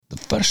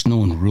first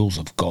known rules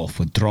of golf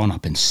were drawn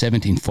up in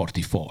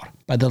 1744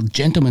 by the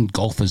Gentlemen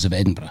Golfers of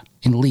Edinburgh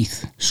in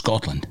Leith,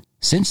 Scotland.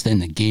 Since then,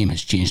 the game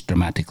has changed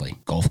dramatically.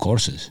 Golf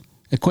courses,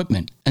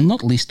 equipment, and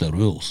not least the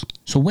rules.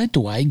 So where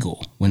do I go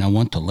when I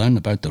want to learn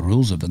about the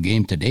rules of the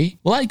game today?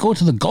 Well, I go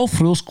to the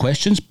Golf Rules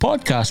Questions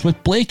podcast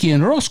with Blakey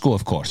and Roscoe,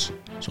 of course.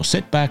 So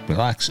sit back,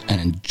 relax, and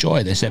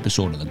enjoy this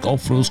episode of the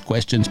Golf Rules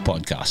Questions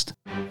podcast.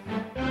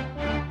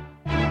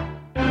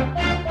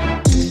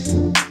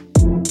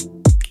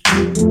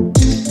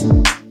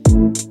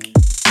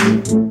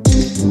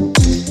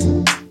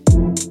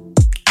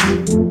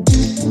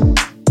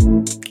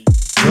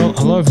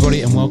 Hello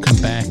everybody and welcome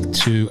back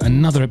to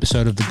another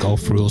episode of the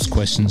Golf Rules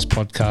Questions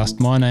podcast.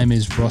 My name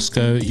is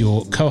Roscoe,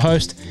 your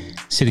co-host,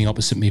 sitting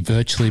opposite me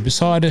virtually in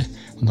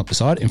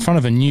front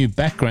of a new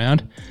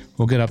background.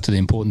 We'll get up to the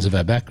importance of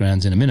our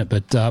backgrounds in a minute,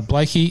 but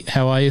Blakey,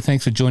 how are you?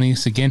 Thanks for joining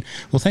us again.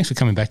 Well, thanks for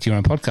coming back to your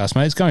own podcast,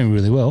 mate. It's going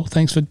really well.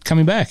 Thanks for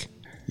coming back.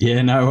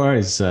 Yeah, no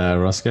worries,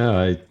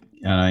 Roscoe.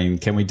 I mean,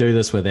 can we do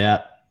this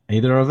without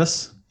either of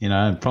us?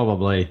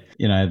 Probably,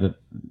 that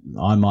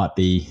I might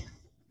be,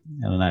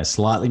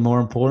 slightly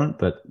more important,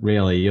 but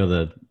really you're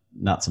the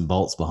nuts and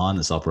bolts behind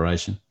this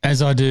operation.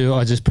 As I do,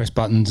 I just press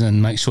buttons and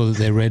make sure that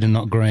they're red and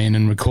not green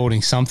and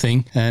recording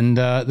something, and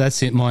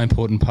that's it, my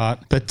important part.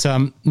 But,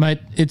 mate,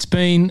 it's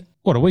been,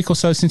 a week or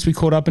so since we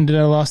caught up and did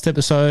our last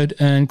episode,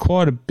 and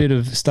quite a bit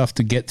of stuff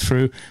to get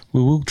through.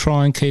 We will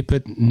try and keep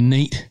it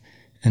neat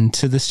and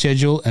to the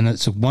schedule, and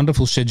it's a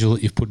wonderful schedule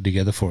that you've put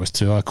together for us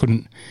too. I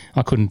couldn't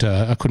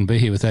be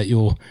here without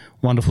your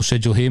wonderful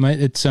schedule here,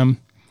 mate. It's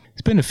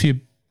been a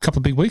couple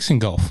of big weeks in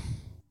golf.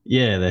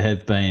 Yeah, there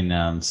have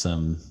been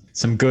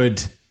some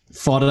good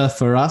fodder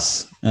for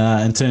us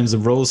in terms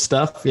of rules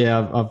stuff.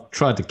 Yeah, I've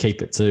tried to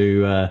keep it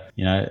to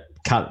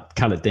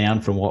cut it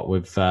down from what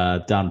we've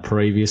done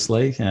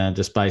previously,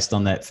 just based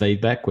on that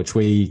feedback, which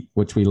we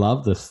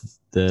love,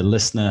 the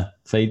listener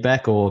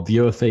feedback or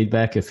viewer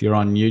feedback if you're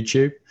on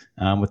YouTube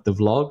with the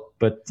vlog.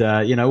 But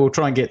we'll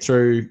try and get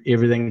through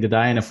everything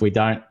today, and if we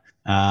don't,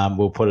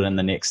 we'll put it in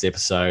the next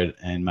episode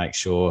and make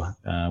sure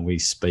we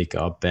speak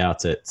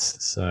about it.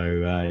 So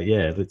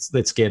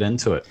let's get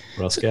into it,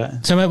 Roscoe.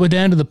 So mate, we're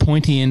down to the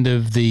pointy end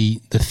of the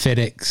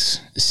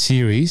FedEx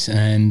series,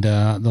 and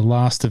the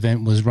last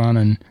event of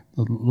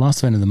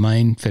the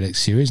main FedEx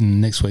series, and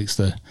next week's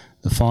the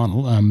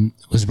final.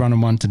 Was run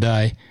and won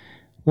today.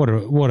 What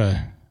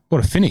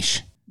a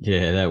finish!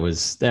 Yeah, that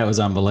was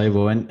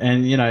unbelievable, and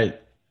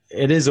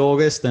it is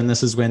August, and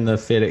this is when the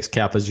FedEx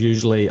Cup is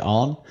usually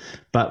on.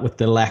 But with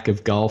the lack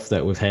of golf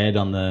that we've had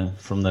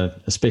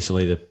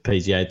especially the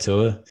PGA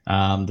Tour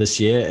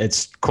this year,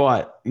 it's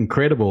quite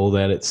incredible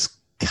that it's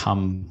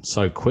come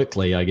so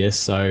quickly, I guess.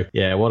 So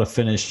yeah, what a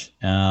finish!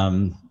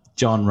 Jon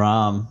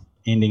Rahm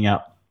ending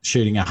up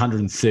shooting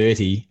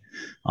 130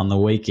 on the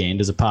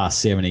weekend as a par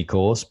 70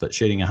 course, but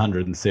shooting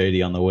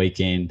 130 on the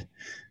weekend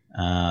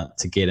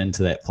to get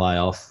into that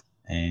playoff.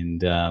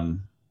 And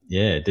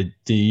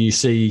do you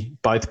see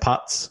both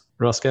putts,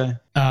 Roscoe?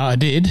 I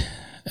did,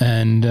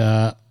 and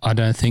I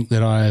don't think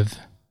that I've,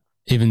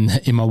 even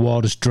in my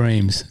wildest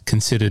dreams,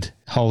 considered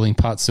holding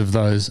putts of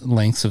those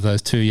lengths of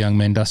those two young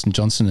men, Dustin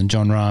Johnson and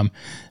Jon Rahm,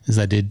 as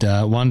they did.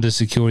 One to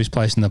secure his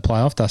place in the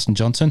playoff, Dustin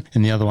Johnson,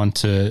 and the other one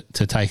to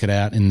take it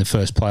out in the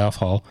first playoff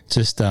hole.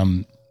 Just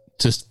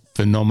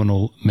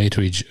phenomenal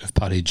meterage of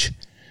puttage.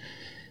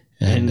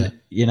 And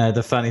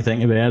the funny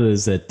thing about it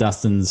is that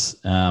Dustin's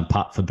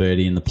putt for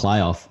birdie in the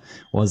playoff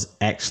was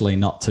actually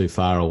not too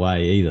far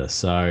away either.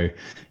 So,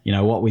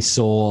 what we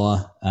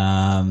saw,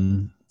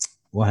 Colin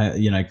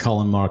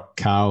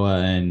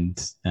Morikawa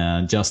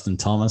and Justin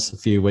Thomas a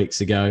few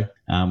weeks ago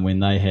when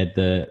they had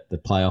the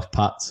playoff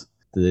putts,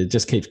 it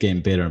just keeps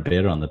getting better and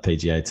better on the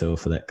PGA Tour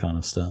for that kind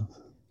of stuff.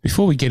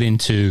 Before we get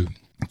into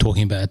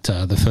talking about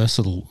the first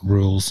little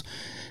rules,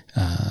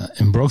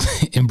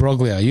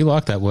 imbroglio, you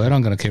like that word?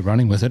 I'm going to keep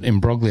running with it.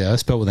 Imbroglio,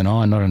 spelled with an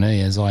I, not an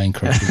E, as I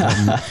incorrectly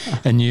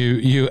and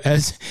you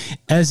as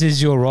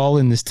is your role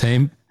in this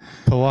team,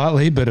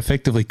 politely but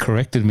effectively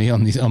corrected me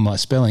on my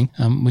spelling,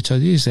 which I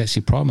usually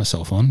actually pride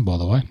myself on, by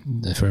the way,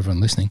 for everyone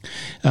listening.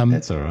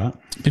 That's all right.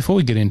 Before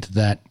we get into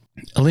that,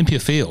 Olympia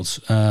Fields,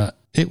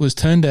 it was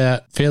turned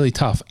out fairly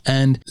tough,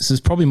 and this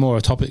is probably more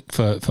a topic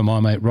for my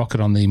mate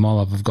Rocket on the My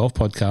Love of Golf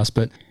podcast,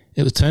 but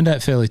it was turned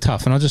out fairly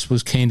tough, and I just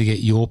was keen to get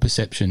your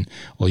perception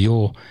or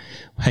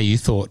how you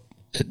thought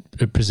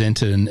it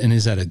presented, and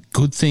is that a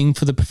good thing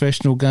for the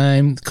professional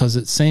game? Because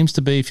it seems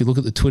to be, if you look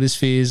at the Twitter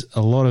spheres,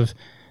 a lot of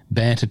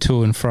banter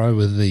to and fro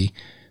with the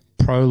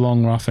pro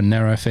long rough and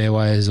narrow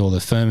fairways, or the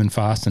firm and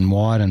fast and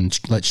wide, and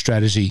let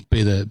strategy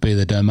be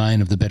the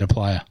domain of the better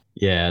player.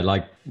 Yeah,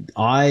 like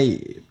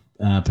I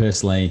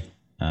personally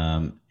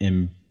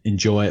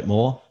enjoy it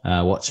more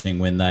watching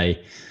when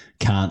they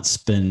can't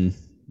spin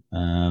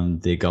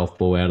their golf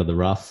ball out of the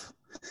rough,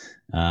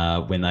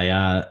 when they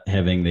are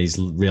having these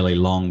really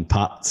long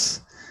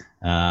putts,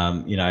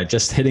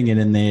 just hitting it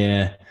in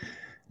there,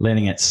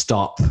 letting it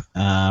stop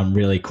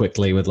really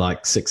quickly with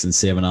like 6 and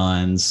 7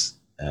 irons.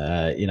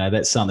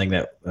 That's something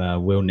that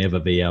we'll never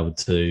be able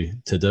to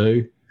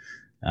do.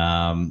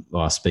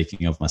 Well,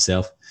 speaking of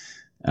myself.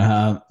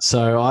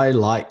 So I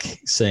like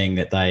seeing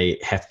that they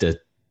have to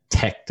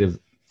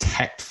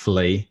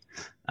tactfully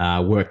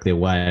work their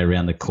way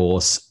around the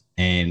course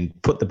and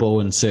put the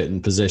ball in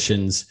certain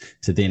positions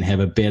to then have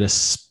a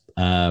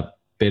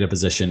better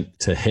position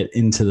to hit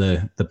into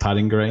the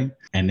putting green.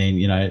 And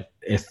then,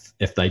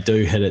 if they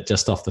do hit it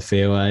just off the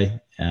fairway,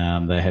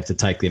 they have to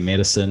take their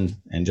medicine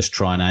and just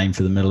try and aim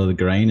for the middle of the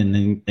green. And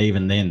then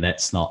even then,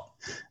 that's not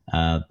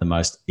the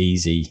most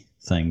easy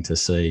thing to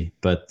see.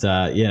 But,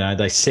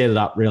 they set it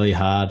up really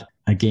hard.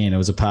 Again, it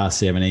was a par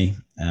 70.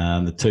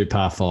 The 2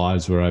 par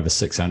 5s were over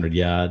 600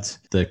 yards.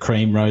 The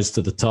cream rose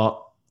to the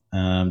top.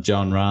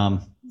 John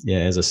Rahm,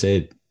 as I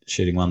said,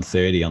 shooting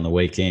 130 on the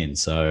weekend.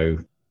 So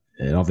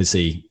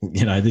obviously,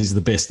 these are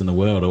the best in the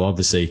world, who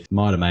obviously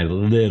might have made it a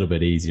little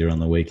bit easier on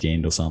the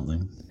weekend or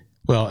something.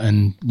 Well,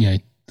 and,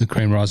 the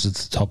cream rises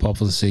to the top,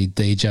 obviously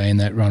DJ in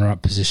that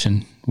runner-up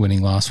position,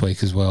 winning last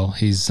week as well.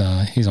 He's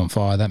on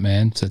fire, that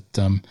man. So,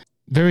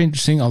 very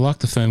interesting. I like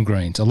the firm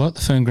greens.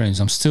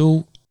 I'm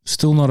still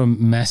not a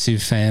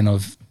massive fan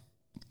of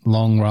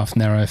long, rough,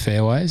 narrow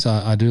fairways.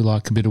 I do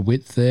like a bit of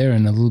width there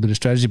and a little bit of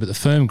strategy, but the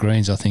firm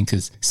greens, I think,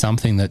 is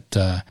something that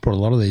brought a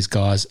lot of these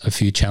guys a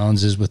few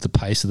challenges with the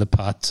pace of the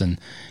putts and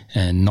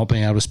not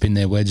being able to spin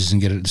their wedges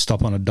and get it to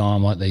stop on a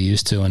dime like they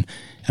used to. And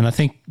I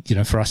think,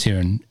 for us here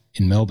in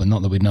Melbourne,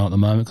 not that we know at the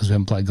moment because we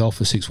haven't played golf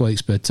for 6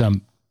 weeks, but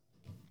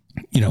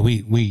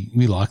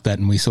we like that,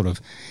 and we sort of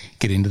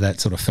get into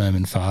that sort of firm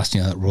and fast,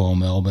 that Royal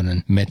Melbourne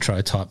and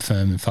Metro type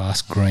firm and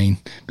fast green.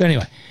 But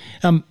anyway,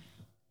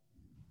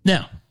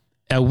 now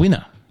our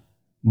winner,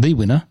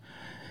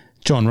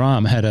 John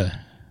Rahm, had an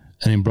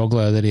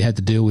imbroglio that he had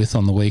to deal with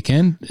on the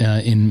weekend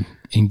in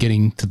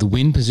getting to the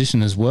win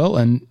position as well,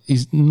 and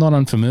he's not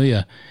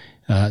unfamiliar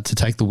to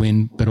take the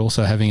win, but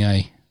also having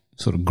a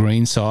sort of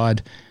green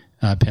side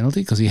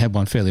penalty, because he had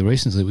one fairly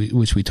recently,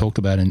 which we talked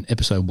about in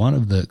episode 1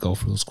 of the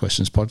Golf Rules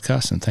Questions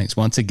podcast. And thanks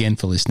once again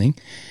for listening.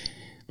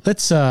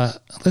 Let's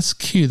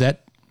cue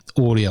that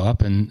audio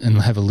up and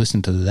have a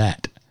listen to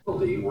that.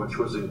 Which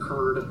was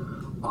incurred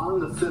on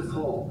the 5th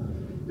hole.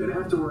 And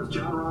afterwards,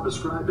 John Rahm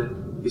described it.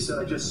 He said,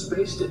 "I just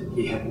spaced it.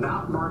 He had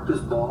not marked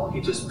his ball.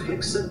 He just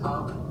picks it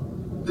up.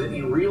 Then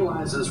he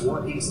realizes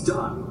what he's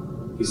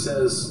done. He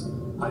says,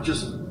 I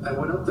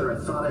went up there. I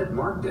thought I'd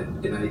marked it,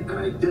 and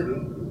I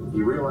didn't.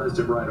 He realized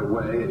it right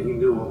away, and he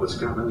knew what was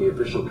coming. The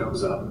official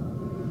comes up.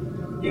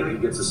 He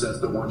gets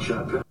assessed the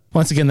one-shot penalty."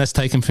 Once again, that's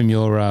taken from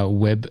your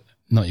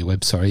not your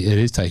web, sorry. It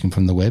is taken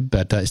from the web,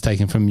 but it's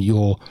taken from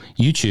your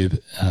YouTube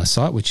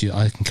site, which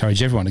I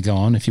encourage everyone to go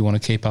on if you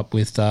want to keep up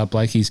with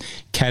Blakey's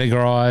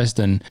categorised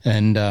and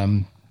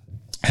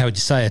how would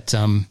you say it,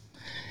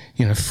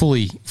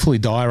 fully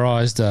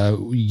diarised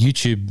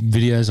YouTube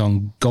videos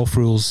on golf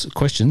rules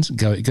questions.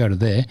 Go to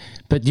there.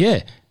 But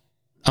yeah,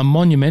 a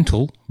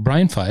monumental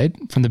brain fade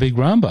from the big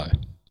Rahmbo.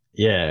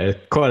 Yeah,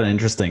 quite an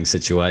interesting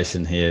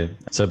situation here.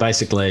 So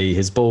basically,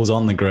 his ball's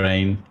on the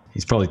green.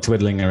 He's probably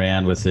twiddling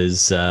around with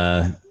his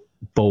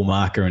ball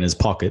marker in his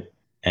pocket,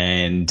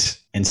 and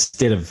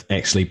instead of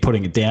actually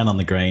putting it down on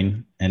the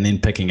green and then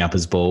picking up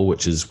his ball,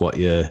 which is what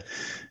you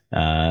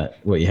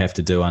have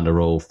to do under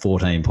Rule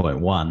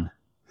 14.1,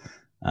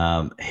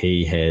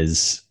 he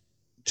has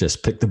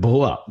just picked the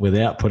ball up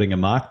without putting a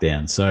mark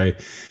down. So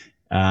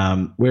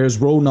whereas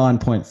Rule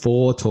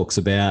 9.4 talks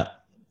about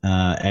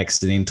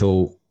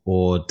accidental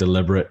or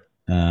deliberate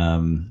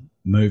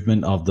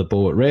movement of the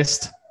ball at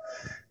rest,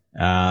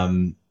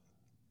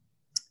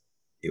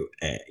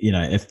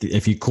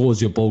 if you cause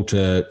your ball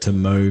to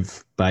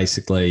move,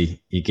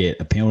 basically you get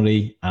a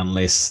penalty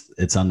unless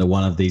it's under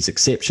one of these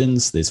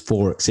exceptions. There's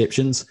 4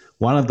 exceptions.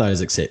 One of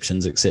those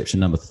exceptions, exception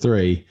number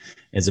 3,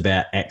 is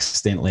about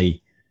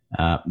accidentally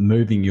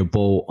moving your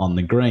ball on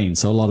the green.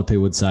 So a lot of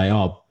people would say,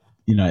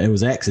 it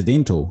was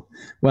accidental.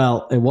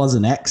 Well, it was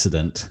an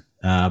accident,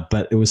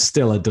 but it was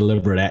still a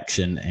deliberate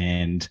action,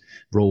 and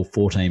Rule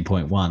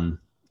 14.1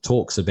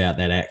 talks about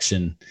that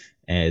action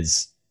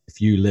as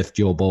if you lift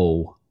your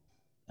ball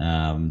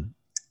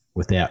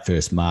without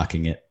first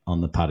marking it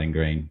on the putting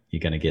green, you're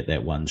going to get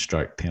that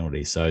 1-stroke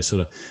penalty. So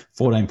sort of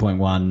 14.1,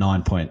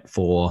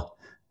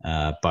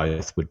 9.4,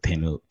 both would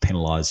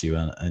penalise you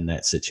in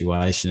that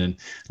situation. And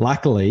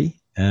luckily,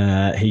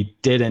 he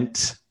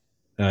didn't,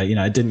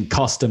 it didn't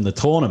cost him the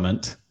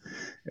tournament.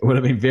 It would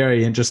have been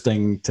very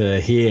interesting to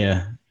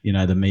hear,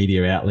 the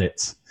media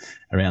outlets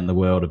around the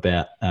world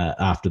about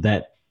after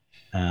that,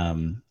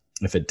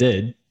 if it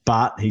did.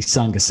 But he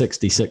sunk a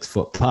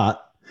 66-foot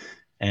putt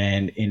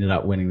and ended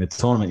up winning the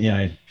tournament.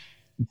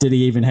 Did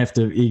he even have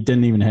to? He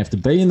didn't even have to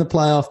be in the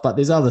playoff. But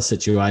there's other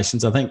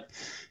situations. I think,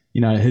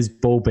 his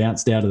ball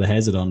bounced out of the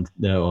hazard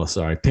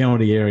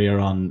penalty area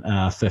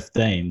on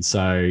 15.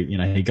 So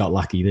he got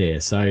lucky there.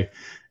 So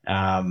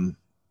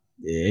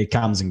it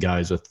comes and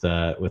goes with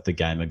the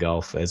game of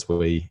golf as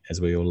we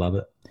all love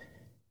it.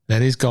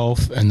 That is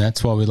golf, and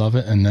that's why we love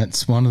it, and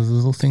that's one of the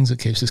little things that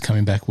keeps us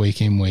coming back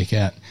week in, week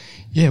out.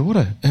 Yeah,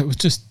 it was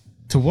just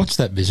to watch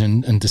that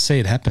vision and to see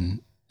it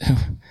happen. It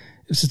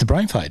was just a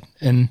brain fade,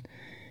 and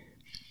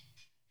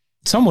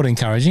somewhat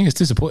encouraging.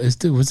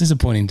 It was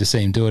disappointing to see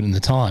him do it in the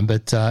time,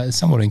 but it's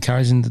somewhat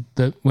encouraging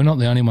that we're not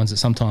the only ones that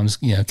sometimes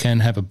can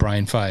have a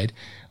brain fade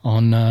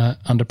on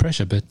under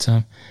pressure. But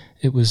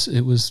it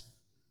was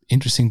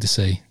interesting to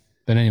see.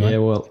 But anyway,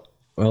 yeah.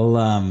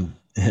 Well,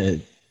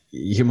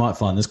 you might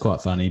find this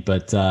quite funny,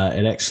 but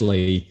it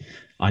actually,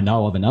 I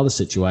know of another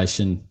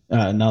situation,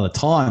 another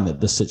time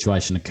that this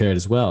situation occurred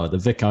as well at the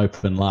Vic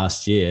Open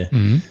last year.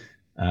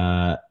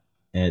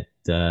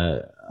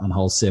 On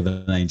hole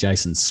 17,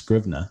 Jason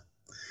Scrivener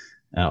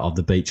of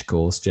the beach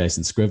course,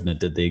 Jason Scrivener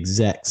did the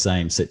exact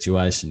same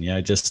situation.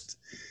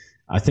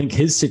 I think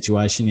his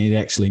situation, he'd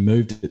actually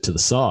moved it to the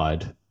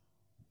side,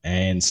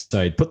 and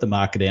so he'd put the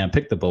marker down,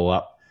 pick the ball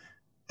up,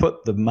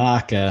 put the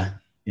marker,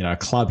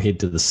 club head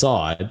to the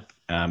side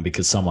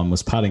because someone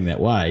was putting that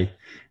way,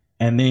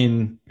 and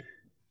then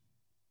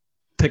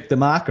pick the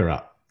marker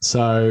up.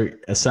 So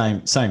a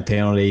same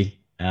penalty.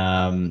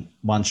 1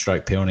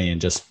 stroke penalty, and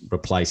just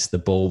replace the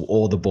ball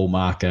or the ball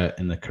marker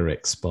in the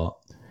correct spot.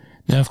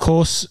 Now, of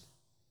course,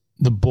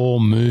 the ball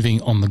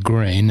moving on the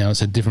green, now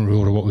it's a different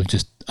rule to what we've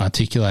just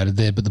articulated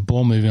there, but the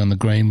ball moving on the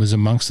green was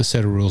amongst the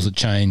set of rules that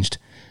changed.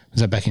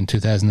 Was that back in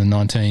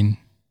 2019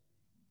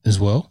 as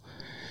well?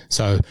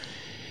 So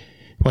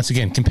once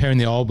again, comparing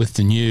the old with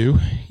the new,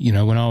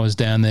 when I was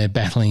down there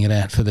battling it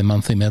out for the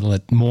monthly medal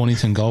at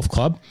Mornington Golf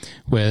Club,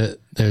 where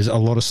there's a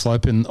lot of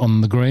slope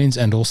on the greens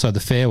and also the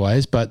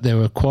fairways, but there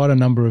were quite a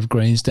number of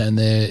greens down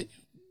there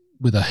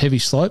with a heavy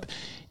slope.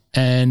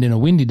 And in a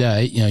windy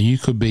day, you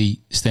could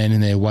be standing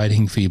there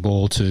waiting for your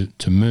ball to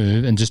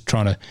move and just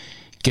trying to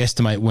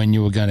guesstimate when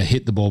you were going to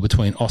hit the ball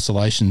between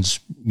oscillations,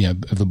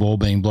 of the ball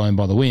being blown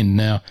by the wind.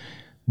 Now,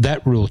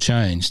 that rule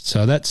changed.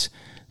 So that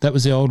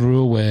was the old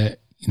rule where,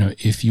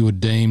 if you were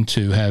deemed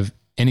to have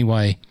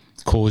anyway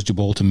caused your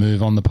ball to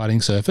move on the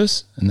putting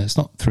surface, and that's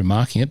not through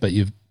marking it, but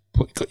you've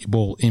got your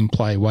ball in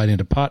play waiting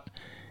to putt,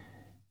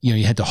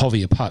 you had to hover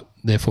your putt,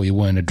 therefore you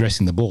weren't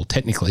addressing the ball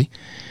technically.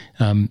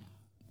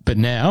 But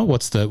now,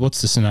 what's the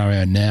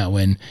scenario now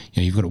when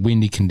you've got a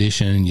windy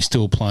condition and you're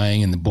still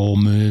playing and the ball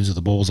moves or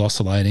the ball's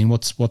oscillating?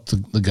 What's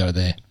the go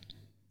there?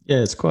 Yeah,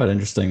 it's quite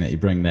interesting that you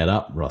bring that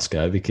up,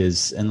 Roscoe,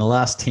 because in the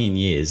last 10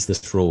 years,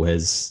 this rule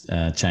has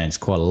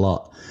changed quite a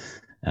lot.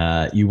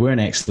 They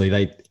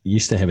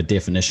used to have a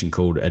definition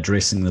called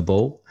addressing the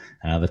ball.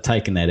 They've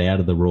taken that out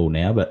of the rule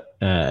now, but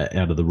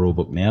out of the rule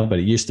book now. But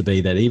it used to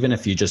be that even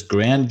if you just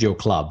grounded your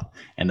club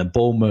and the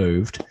ball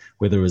moved,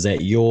 whether it was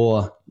at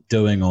your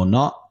doing or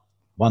not,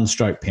 1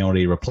 stroke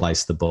penalty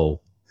replaced the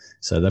ball.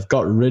 So they've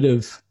got rid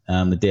of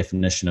the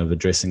definition of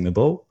addressing the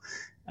ball.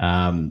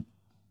 And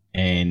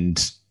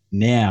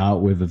now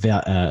we've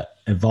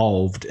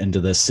evolved into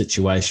this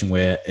situation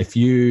where if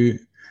you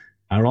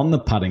are on the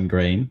putting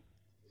green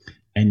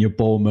and your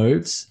ball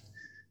moves,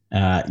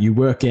 you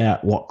work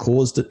out what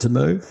caused it to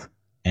move.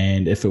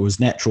 And if it was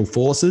natural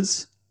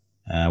forces,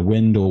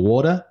 wind or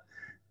water,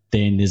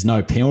 then there's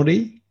no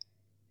penalty.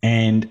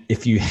 And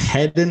if you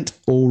hadn't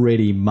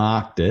already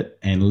marked it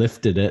and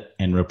lifted it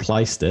and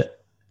replaced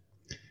it,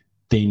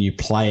 then you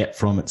play it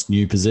from its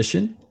new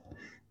position.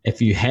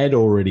 If you had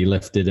already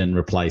lifted and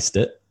replaced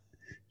it,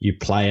 you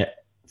play it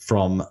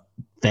from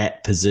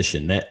that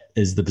position. That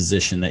is the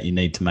position that you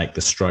need to make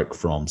the stroke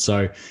from.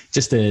 So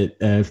just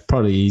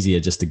probably easier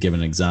just to give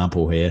an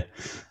example here.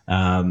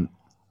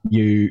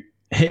 You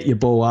hit your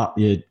ball up,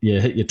 you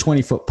hit your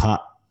 20-foot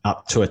putt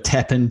up to a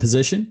tap-in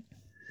position.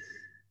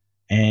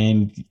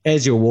 And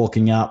as you're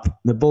walking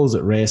up, the ball's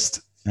at rest.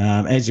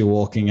 As you're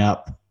walking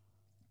up,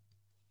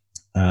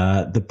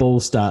 the ball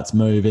starts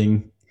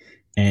moving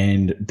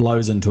and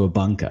blows into a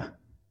bunker.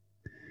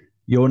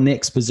 Your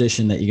next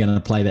position that you're going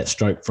to play that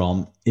stroke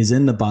from is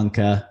in the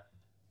bunker,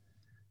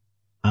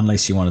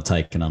 unless you want to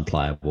take an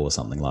unplayable or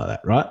something like that,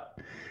 right?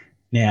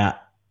 Now,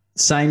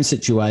 same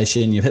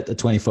situation, you've hit the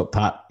 20-foot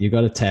putt, you've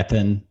got to tap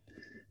in.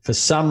 For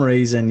some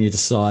reason, you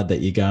decide that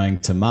you're going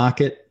to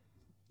mark it.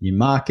 You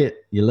mark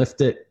it, you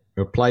lift it,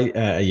 you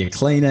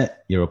clean it,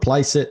 you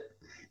replace it.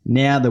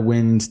 Now the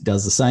wind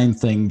does the same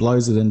thing,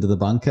 blows it into the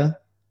bunker.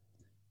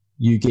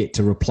 You get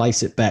to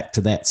replace it back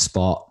to that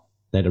spot,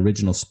 that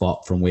original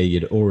spot from where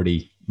you'd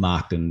already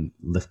marked and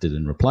lifted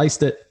and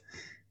replaced it,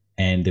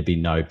 and there'd be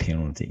no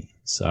penalty.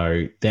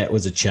 So that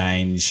was a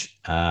change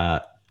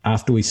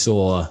after we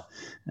saw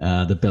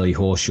the Billy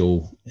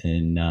Horschel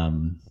in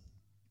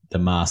the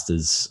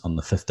Masters on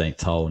the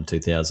 15th hole in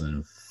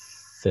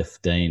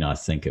 2015, I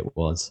think it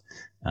was.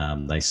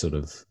 They sort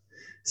of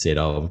said,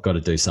 we've got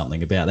to do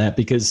something about that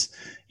because,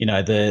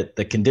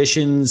 the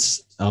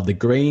conditions of the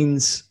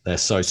greens, they're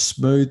so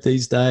smooth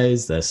these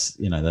days. They're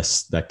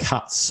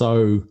cut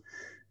so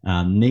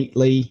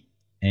neatly,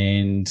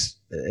 and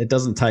it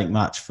doesn't take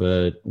much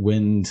for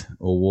wind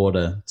or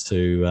water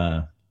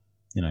to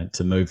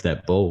move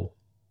that ball.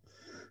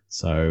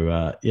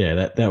 So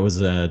that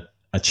was a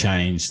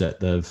change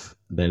that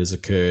has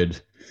occurred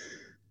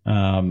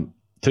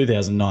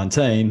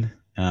 2019,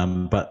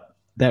 but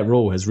that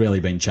rule has really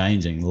been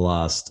changing the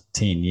last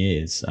 10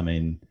 years. I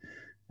mean,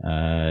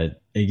 it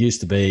used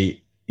to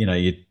be,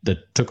 they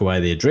took away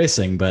the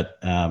addressing, but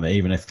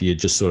even if you're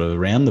just sort of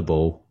around the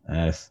ball,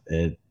 if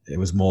it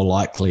was more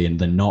likely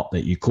than not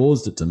that you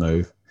caused it to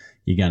move,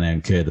 you're going to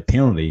incur the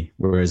penalty.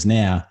 Whereas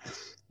now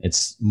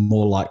it's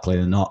more likely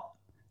than not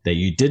that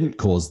you didn't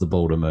cause the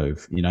ball to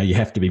move. You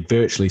have to be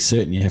virtually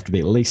certain. You have to be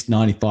at least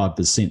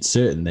 95%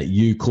 certain that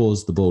you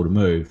caused the ball to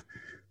move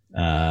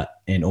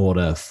in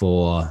order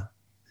for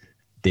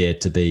there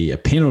to be a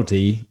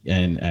penalty.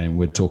 And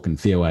we're talking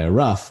fairway or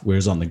rough,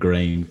 whereas on the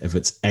green, if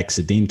it's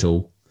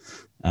accidental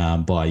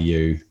by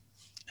you,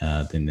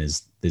 then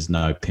there's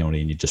no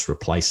penalty and you just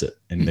replace it.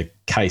 In the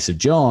case of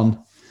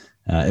John,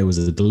 it was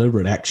a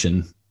deliberate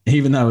action,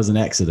 even though it was an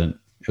accident.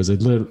 It was a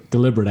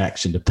deliberate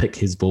action to pick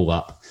his ball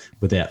up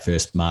without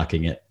first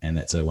marking it, and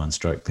that's a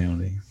one-stroke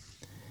penalty.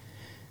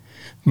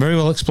 Very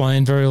well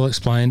explained, very well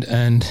explained.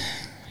 And,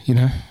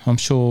 I'm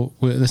sure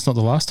that's not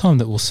the last time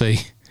that we'll see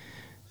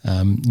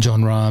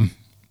John Rahm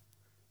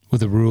with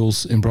the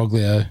rules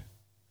imbroglio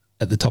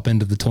at the top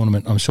end of the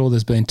tournament. I'm sure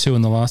there's been 2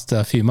 in the last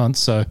few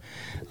months, so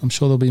I'm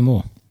sure there'll be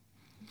more.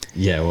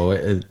 Yeah,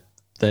 well,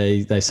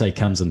 they say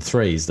comes in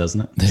threes,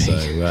 doesn't it?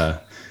 So,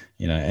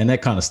 and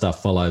that kind of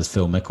stuff follows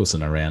Phil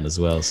Mickelson around as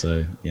well.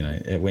 So,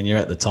 when you're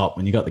at the top,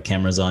 when you got the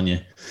cameras on you,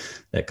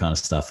 that kind of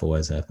stuff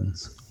always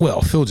happens.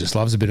 Well, Phil just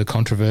loves a bit of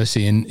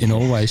controversy in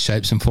all ways,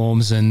 shapes and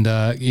forms, and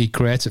he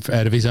creates it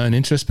out of his own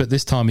interest, but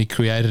this time he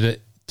created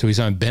it to his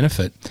own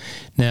benefit.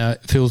 Now,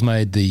 Phil's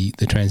made the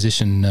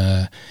transition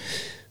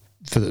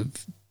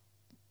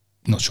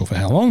not sure for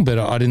how long, but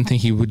I didn't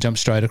think he would jump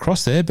straight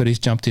across there, but he's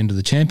jumped into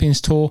the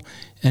Champions Tour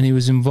and he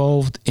was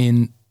involved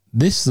in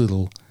this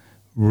little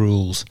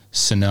rules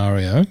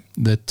scenario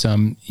that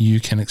you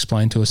can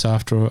explain to us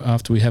after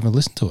we have a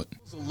listen to it.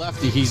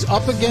 Lefty, he's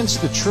up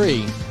against the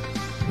tree,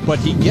 but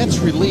he gets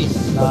relief.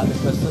 Not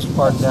because this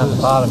part down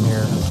the bottom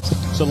here.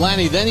 So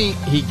Lanny, then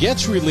he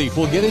gets relief.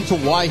 We'll get into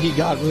why he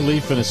got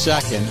relief in a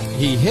second.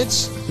 He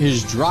hits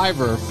his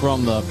driver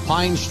from the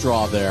pine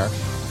straw there.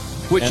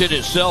 Which in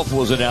itself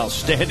was an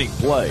outstanding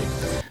play.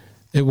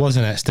 It was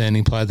an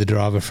outstanding play, the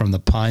driver from the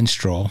pine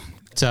straw.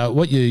 So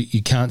what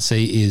you can't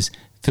see is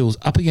Phil's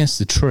up against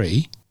the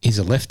tree. He's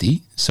a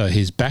lefty, so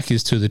his back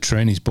is to the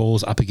tree and his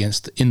ball's up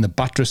in the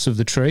buttress of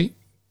the tree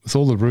with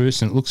all the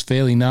roots, and it looks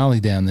fairly gnarly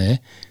down there.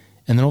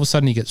 And then all of a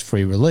sudden he gets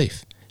free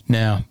relief.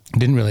 Now, I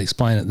didn't really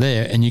explain it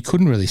there, and you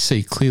couldn't really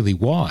see clearly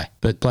why.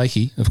 But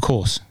Blakey, of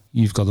course,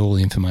 you've got all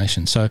the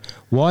information. So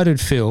why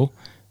did Phil,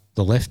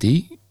 the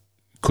lefty,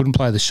 couldn't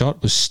play the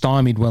shot, was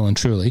stymied well and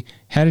truly?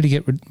 How did he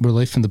get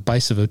relief from the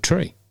base of a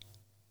tree?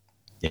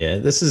 Yeah,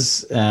 this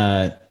is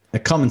a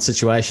common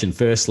situation.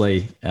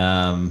 Firstly,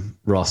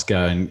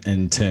 Roscoe,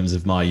 in terms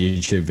of my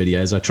YouTube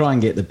videos, I try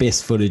and get the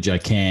best footage I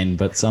can,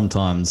 but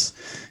sometimes,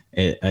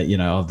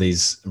 of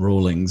these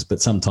rulings,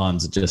 but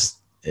sometimes it just,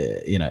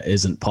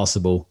 isn't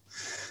possible.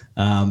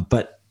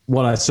 But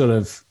what I sort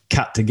of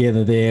cut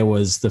together there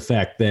was the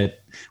fact that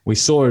we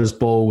saw his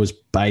ball was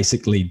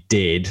basically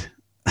dead.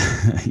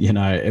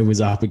 It was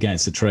up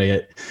against a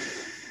tree.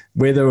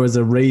 Whether it was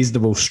a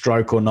reasonable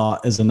stroke or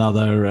not is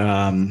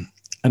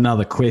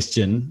another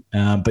question.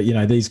 But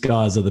these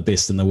guys are the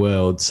best in the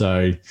world.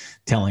 So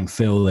telling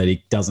Phil that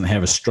he doesn't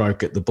have a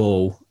stroke at the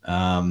ball,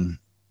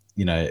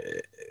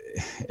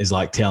 is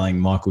like telling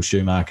Michael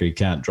Schumacher he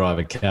can't drive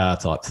a car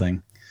type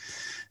thing.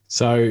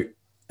 So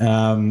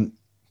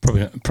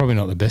probably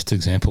not the best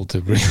example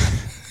to bring.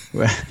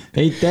 Well,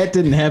 that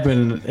didn't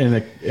happen in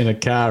a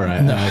car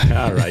race.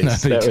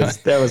 No,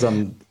 that was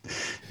on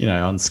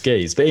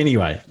skis. But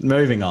anyway,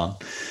 moving on.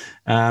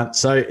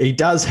 So he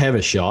does have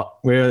a shot,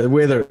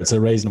 whether it's a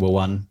reasonable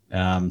one,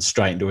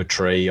 straight into a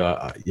tree,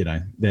 or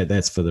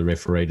that's for the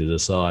referee to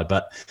decide.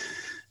 But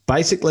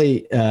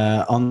basically,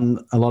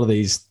 on a lot of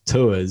these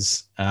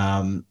tours,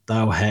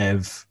 they'll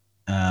have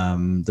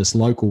this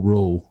local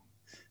rule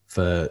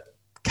for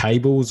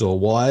cables or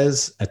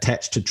wires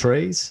attached to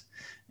trees,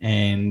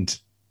 and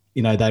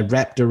they're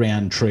wrapped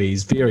around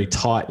trees very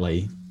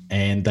tightly,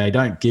 and they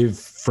don't give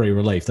free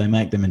relief. They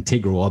make them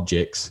integral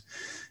objects.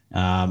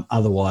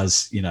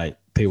 Otherwise,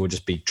 people will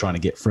just be trying to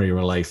get free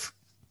relief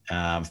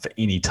for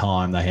any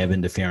time they have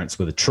interference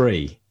with a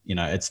tree.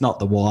 It's not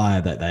the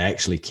wire that they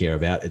actually care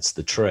about, it's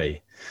the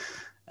tree.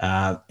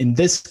 In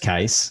this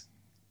case,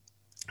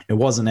 it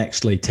wasn't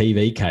actually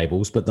TV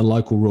cables, but the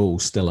local rule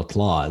still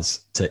applies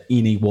to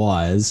any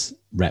wires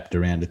wrapped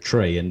around a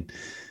tree. And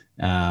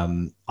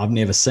I've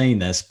never seen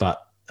this,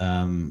 but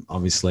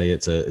obviously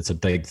it's a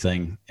big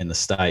thing in the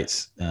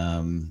States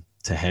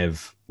to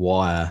have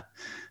wire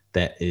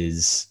that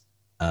is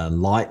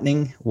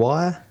lightning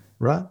wire,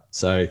 right?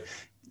 So,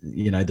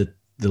 the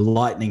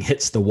lightning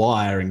hits the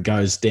wire and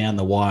goes down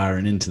the wire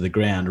and into the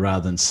ground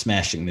rather than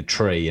smashing the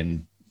tree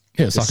and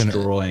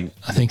destroying.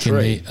 I think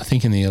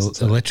in the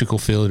electrical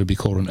field it'd be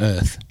called an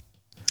earth.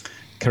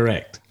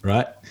 Correct,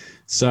 right?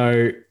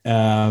 So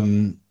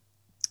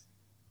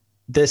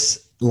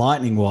this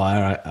lightning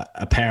wire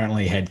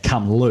apparently had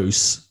come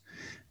loose,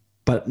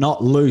 but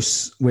not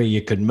loose where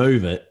you could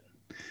move it.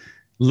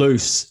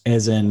 Loose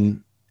as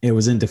in it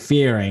was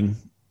interfering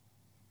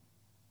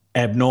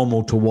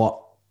abnormal to what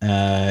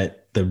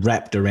the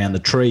wrapped around the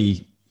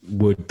tree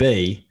would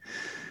be.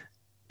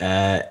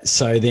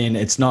 So then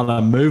it's not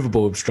a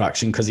movable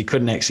obstruction because he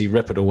couldn't actually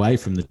rip it away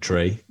from the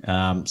tree.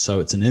 So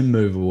it's an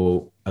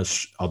immovable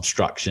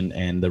obstruction,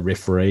 and the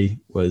referee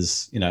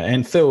was,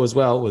 and Phil as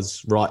well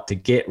was right to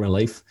get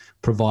relief,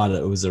 provided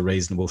it was a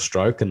reasonable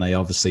stroke, and they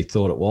obviously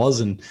thought it was.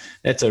 And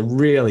that's a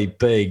really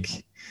big,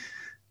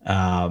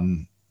 that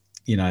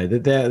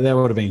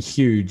would have been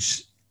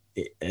huge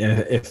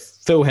if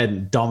Phil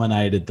hadn't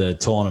dominated the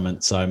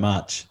tournament so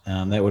much.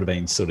 That would have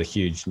been sort of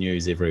huge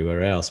news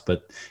everywhere else.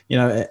 But,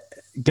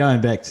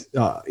 going back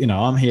to,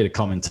 I'm here to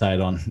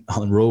commentate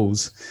on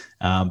rules,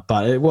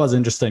 but it was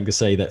interesting to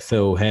see that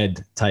Phil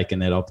had taken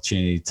that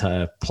opportunity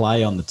to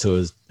play on the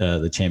tours,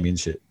 the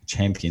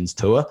Champions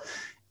Tour,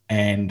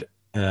 and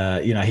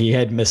he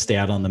had missed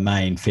out on the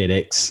main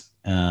FedEx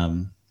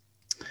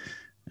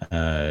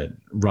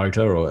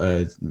rotor,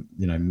 or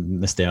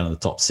missed out on the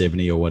top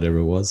 70 or whatever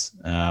it was.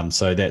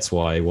 So that's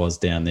why he was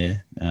down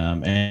there,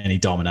 and he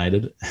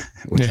dominated,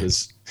 which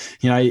was,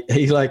 there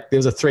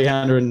was a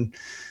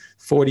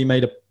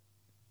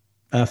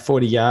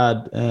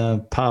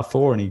 40-yard par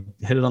 4, and he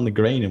hit it on the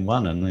green and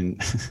won. And then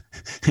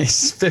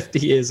he's 50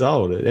 years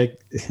old.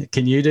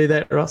 Can you do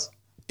that, Ross?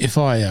 If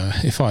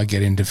I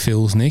get into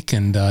Phil's nick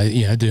and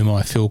do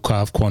my Phil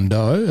Carve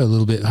Kwando a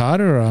little bit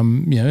harder,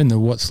 in the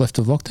what's left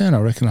of lockdown, I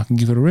reckon I can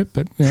give it a rip.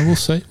 But we'll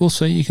see. We'll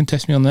see. You can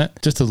test me on that.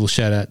 Just a little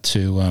shout out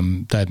to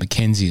Dave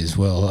McKenzie as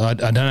well. I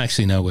don't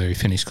actually know where he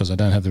finished because I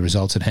don't have the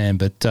results at hand.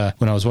 But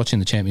when I was watching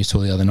the Champions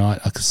Tour the other night,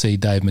 I could see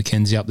Dave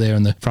McKenzie up there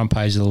on the front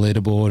page of the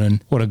leaderboard,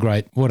 and what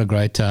a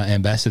great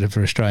ambassador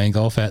for Australian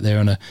golf out there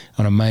on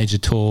a major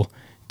tour,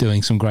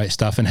 doing some great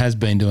stuff, and has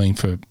been doing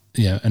for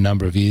a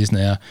number of years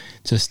now.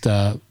 Just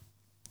I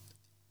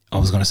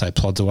was going to say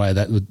plods away.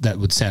 That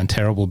would sound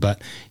terrible,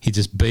 but he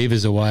just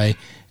beavers away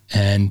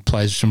and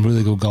plays some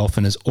really good golf,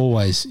 and is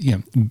always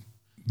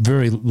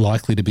very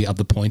likely to be up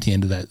the pointy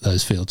end of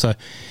those fields. So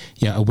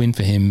a win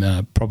for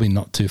him, probably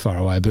not too far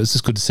away. But it's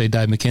just good to see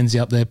Dave McKenzie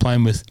up there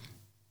playing with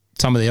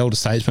some of the older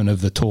statesmen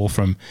of the tour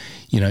from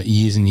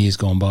years and years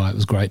gone by. It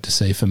was great to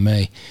see for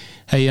me.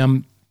 Hey,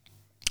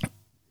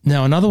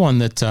 now another one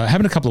that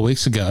happened a couple of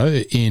weeks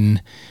ago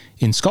in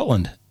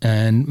Scotland,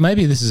 and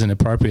maybe this is an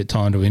appropriate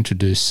time to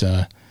introduce.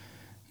 Should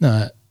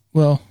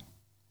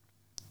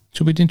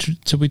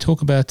we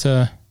talk about?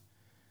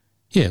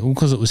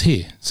 Because it was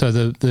here. So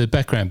the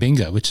background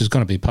bingo, which is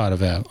going to be part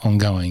of our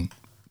ongoing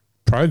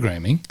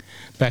programming,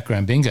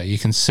 background bingo. You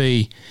can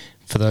see,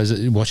 for those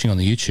watching on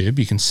the YouTube,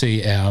 you can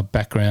see our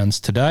backgrounds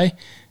today.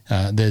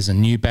 There's a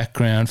new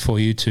background for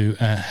you to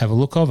have a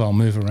look of. I'll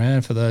move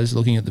around for those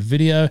looking at the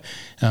video.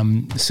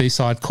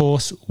 Seaside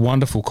course,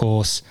 wonderful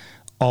course,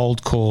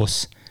 old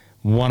course,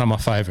 one of my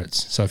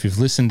favourites. So if you've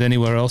listened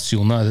anywhere else,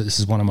 you'll know that this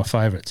is one of my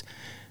favourites.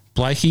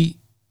 Blakey,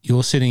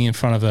 you're sitting in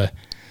front of the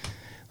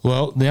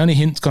only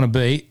hint's going to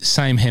be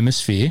same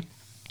hemisphere.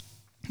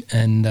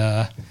 And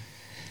that's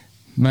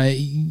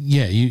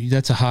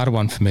a harder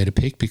one for me to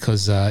pick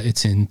because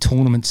it's in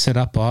tournament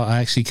setup.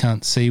 I actually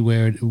can't see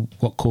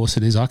what course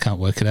it is. I can't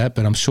work it out,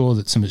 but I'm sure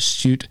that some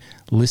astute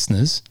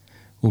listeners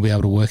will be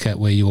able to work out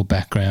where your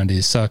background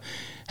is. So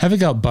have a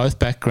go at both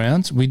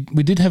backgrounds. We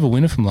did have a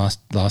winner from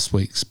last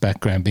week's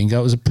background bingo.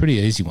 It was a pretty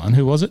easy one.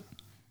 Who was it?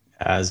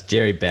 It was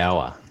Jerry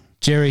Bauer.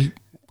 Jerry,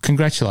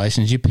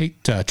 congratulations. You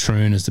picked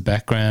Troon as the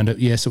background.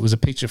 Yes, it was a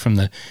picture from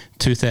the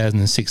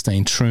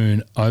 2016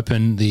 Troon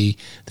Open. I think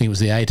it was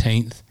the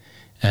 18th.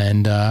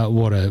 And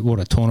what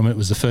a tournament. It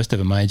was the first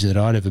ever major that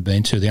I'd ever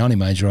been to, the only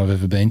major I've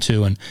ever been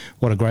to, and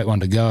what a great one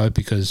to go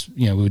because,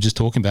 we were just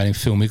talking about him,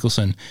 Phil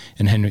Mickelson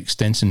and Henrik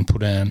Stenson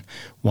put down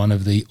one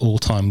of the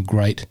all-time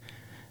great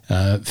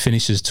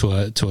finishes to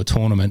a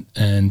tournament.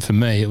 And for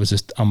me, it was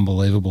just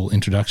unbelievable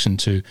introduction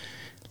to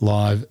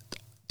live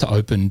to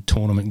open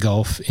tournament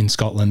golf in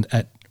Scotland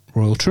at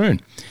Royal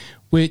Troon,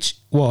 which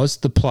was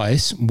the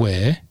place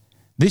where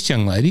this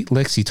young lady,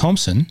 Lexie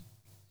Thompson,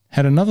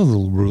 had another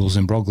little rules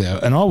imbroglio,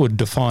 and I would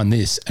define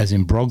this as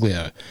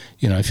imbroglio.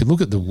 If you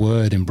look at the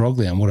word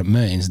imbroglio and what it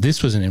means,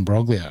 this was an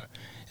imbroglio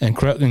and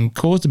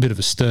caused a bit of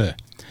a stir.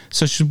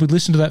 So should we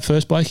listen to that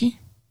first, Blakey?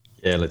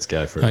 Yeah, let's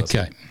go for it.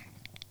 Okay.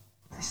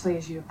 Obviously,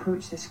 as you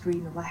approach the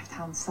screen, the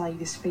left-hand side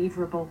is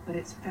favourable, but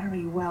it's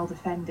very well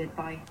defended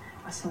by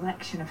a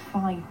selection of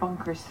 5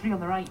 bunkers, 3 on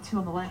the right, 2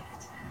 on the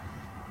left.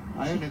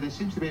 There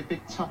seems to be a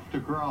big tuft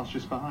of grass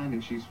just behind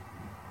it. She's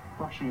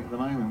brushing it at the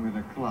moment with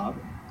a club.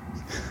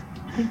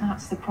 I think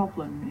that's the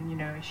problem,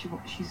 and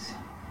she's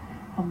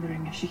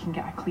wondering if she can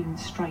get a clean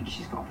strike.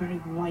 She's got a very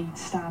wide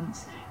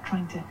stance,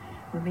 trying to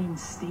remain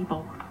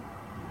stable,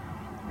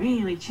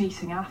 really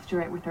chasing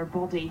after it with her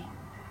body.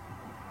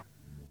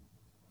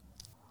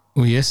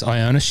 Well, yes,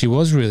 Iona, she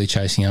was really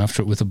chasing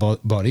after it with the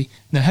body.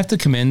 Now, I have to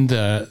commend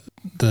the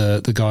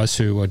guys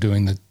who are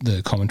doing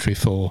the commentary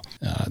for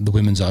the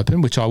Women's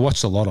Open, which I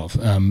watched a lot of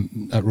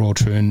at Royal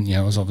Troon.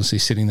 I was obviously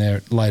sitting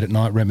there late at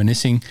night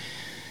reminiscing.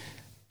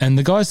 And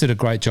the guys did a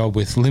great job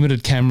with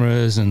limited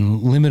cameras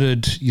and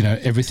limited,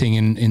 everything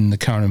in the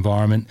current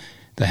environment.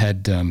 They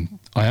had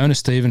Iona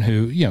Stephen,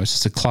 who, is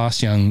just a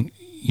class young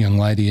young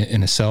lady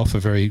in herself, a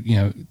very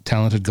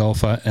talented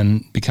golfer,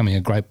 and becoming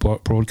a great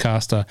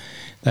broadcaster.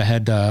 They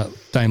had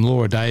Dame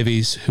Laura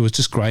Davies, who was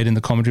just great in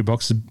the commentary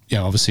box.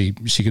 Obviously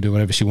she could do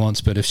whatever she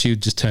wants, but if she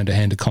would just turn her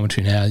hand to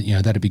commentary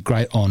now, that'd be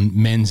great on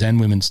men's and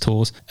women's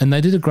tours. And they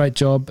did a great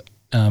job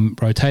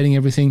rotating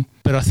everything.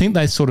 But I think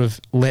they sort of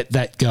let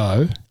that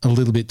go a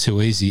little bit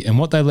too easy. And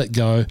what they let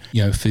go,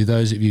 for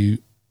those of you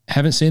who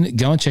haven't seen it,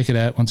 go and check it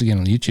out once again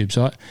on the YouTube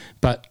site.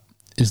 But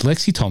is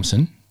Lexie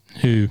Thompson,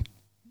 who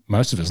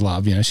most of us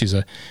love. She's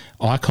an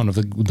icon of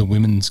the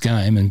women's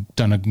game and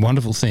done a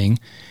wonderful things.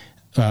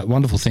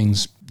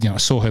 I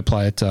saw her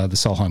play at the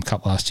Solheim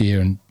Cup last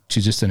year, and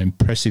she's just an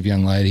impressive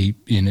young lady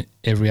in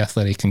every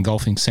athletic and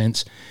golfing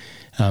sense.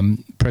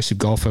 Impressive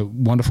golfer,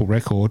 wonderful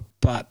record.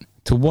 But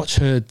to watch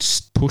her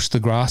push the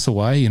grass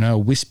away, a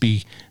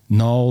wispy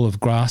knoll of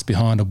grass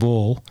behind a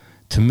ball,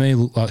 to me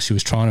looked like she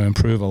was trying to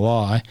improve a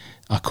lie.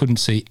 I couldn't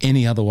see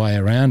any other way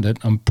around it.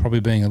 I'm probably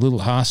being a little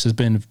harsh. There's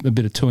been a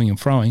bit of toing and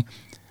froing.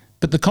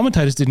 But the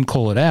commentators didn't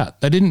call it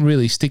out. They didn't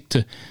really stick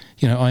to,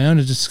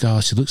 Iona just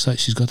go, she looks like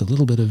she's got a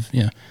little bit of,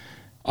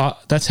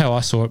 that's how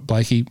I saw it,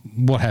 Blakey.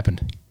 What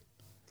happened?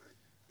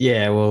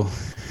 Yeah, well,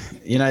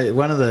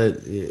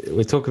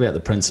 we talk about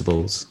the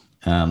principles,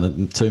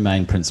 the two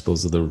main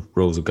principles of the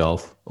rules of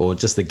golf, or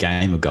just the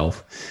game of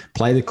golf.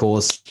 Play the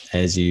course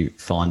as you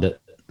find it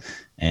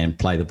and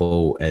play the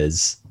ball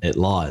as it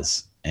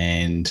lies.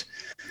 And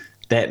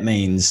that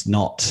means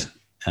not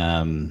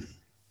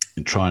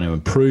trying to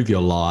improve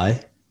your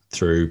lie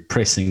through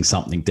pressing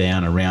something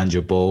down around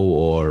your ball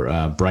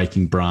or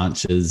breaking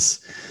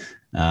branches,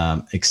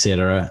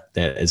 etc.,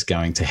 that is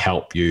going to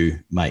help you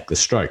make the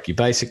stroke. You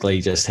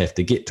basically just have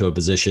to get to a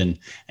position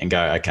and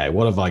go, okay,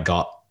 what have I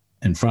got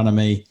in front of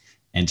me,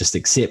 and just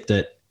accept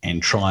it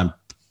and try and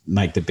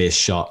make the best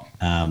shot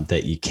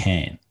that you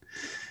can.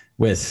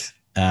 With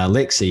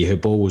Lexie, her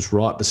ball was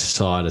right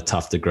beside a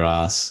tuft of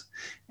grass,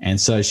 and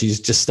so she's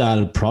just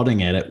started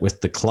prodding at it with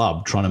the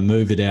club, trying to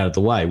move it out of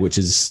the way, which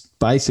is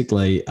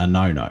basically a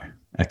no-no,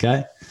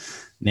 okay?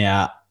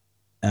 Now,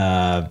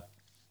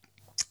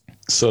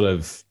 sort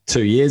of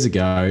 2 years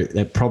ago,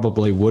 that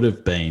probably would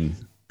have been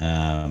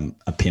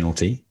a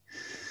penalty.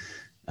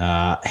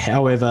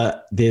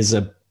 However, there's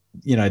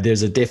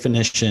a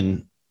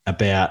definition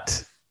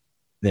about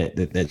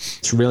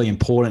that's really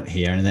important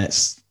here, and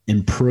that's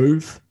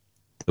improve,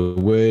 the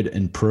word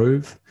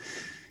improve.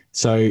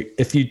 So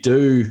if you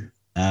do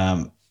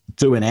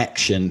an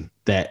action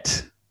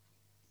that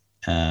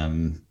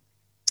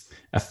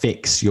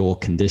affects your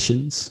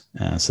conditions,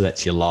 so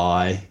that's your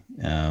lie,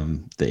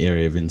 the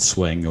area of in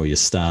swing or your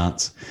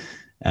stance,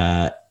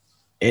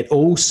 it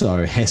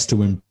also has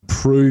to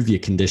improve your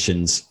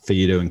conditions for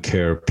you to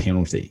incur a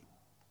penalty.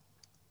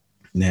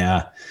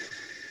 Now,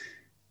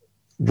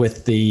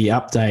 with the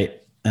update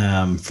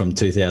from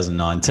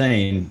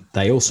 2019,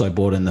 they also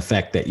brought in the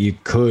fact that you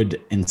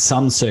could, in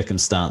some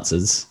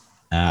circumstances,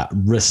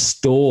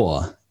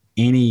 restore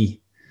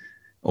any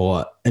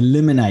or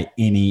eliminate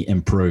any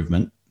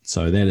improvement.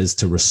 So that is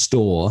to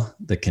restore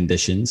the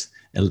conditions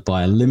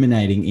by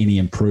eliminating any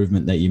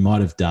improvement that you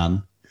might have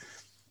done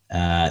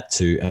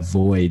to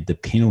avoid the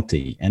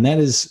penalty. And that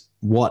is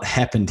what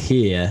happened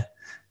here,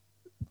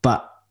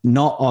 but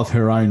not of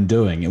her own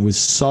doing. It was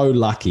so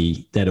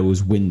lucky that it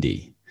was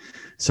windy.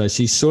 So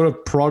she sort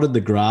of prodded the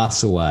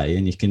grass away,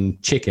 and you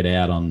can check it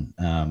out on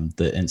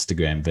the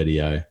Instagram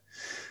video.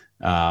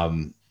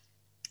 And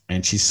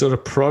she sort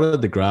of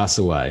prodded the grass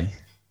away,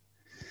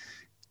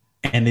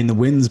 and then the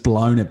wind's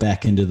blown it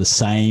back into the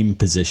same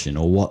position,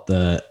 or what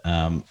the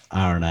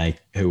RNA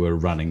who were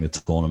running the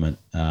tournament,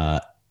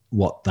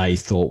 what they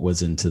thought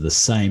was into the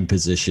same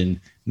position,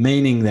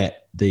 meaning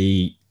that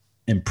the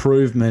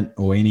improvement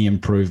or any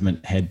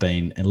improvement had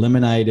been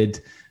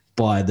eliminated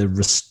by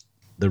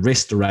the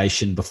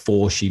restoration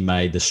before she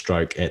made the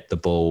stroke at the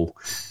ball.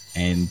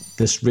 And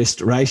this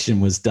restoration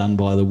was done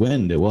by the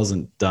wind. It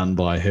wasn't done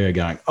by her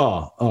going,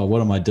 oh,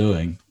 what am I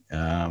doing?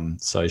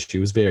 So she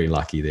was very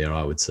lucky there,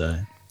 I would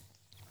say.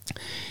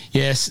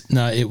 Yes,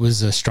 no, it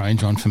was a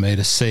strange one for me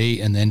to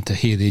see and then to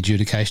hear the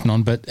adjudication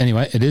on. But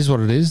anyway, it is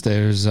what it is.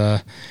 There's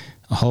a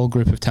whole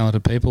group of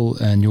talented people,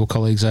 and your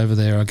colleagues over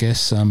there, I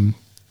guess,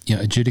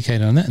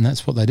 adjudicated on that, and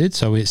that's what they did.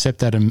 So we accept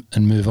that and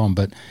move on.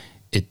 But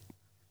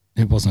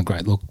it wasn't a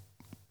great look.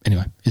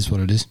 Anyway, it's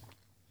what it is.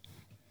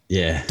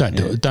 Yeah. Don't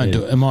do it. Don't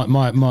do it. And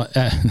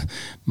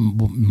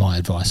my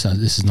advice,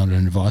 this is not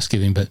an advice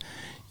giving, but,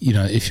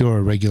 if you're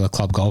a regular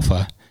club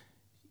golfer,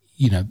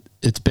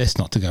 it's best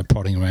not to go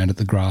prodding around at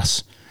the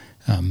grass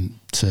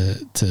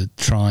to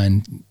try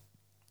and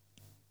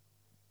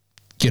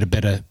get a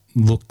better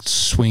look,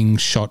 swing,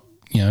 shot,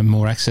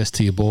 more access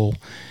to your ball.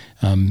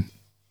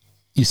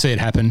 You see it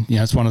happen.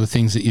 It's one of the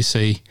things that you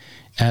see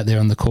out there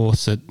on the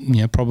course that,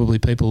 probably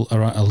people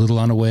are a little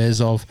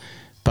unawares of,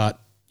 but,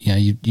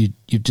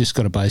 you've just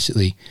got to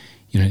basically,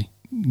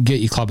 get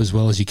your club as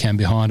well as you can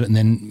behind it and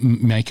then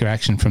make your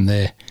action from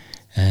there.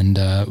 And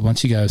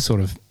once you go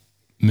sort of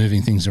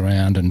moving things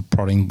around and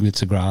prodding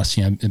bits of grass,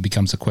 it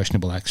becomes a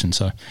questionable action.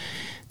 So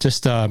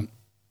just,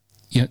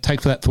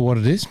 take that for what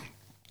it is.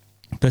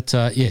 But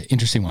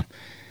interesting one.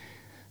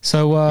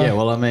 So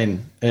well, I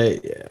mean,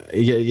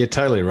 you're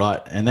totally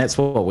right, and that's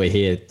what we're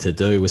here to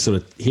do. We're sort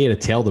of here to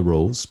tell the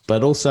rules,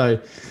 but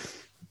also,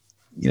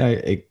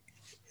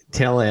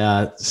 tell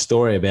our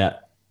story about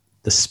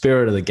the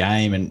spirit of the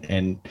game,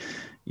 and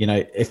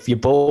if your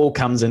ball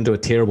comes into a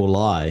terrible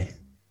lie,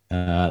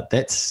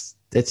 that's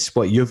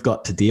what you've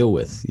got to deal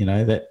with.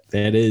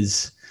 That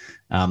is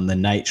the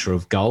nature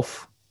of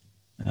golf.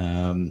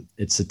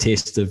 It's a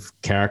test of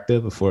character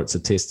before it's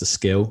a test of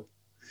skill.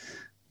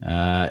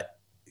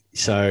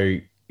 So,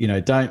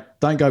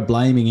 don't go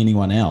blaming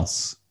anyone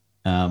else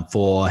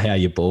for how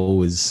your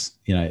ball is,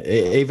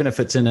 even if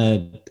it's in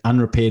an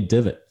unrepaired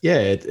divot. Yeah,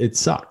 it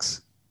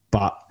sucks.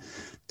 But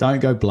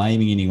don't go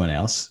blaming anyone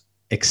else.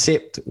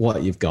 Accept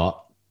what you've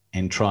got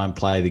and try and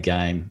play the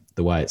game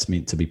the way it's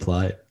meant to be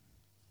played.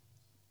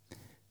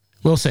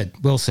 Well said.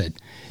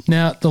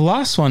 Now, the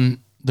last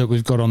one that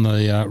we've got on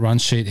the run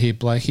sheet here,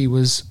 Blakey,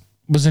 was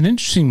an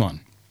interesting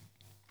one.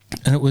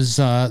 And it was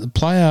the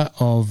player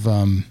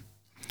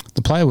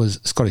was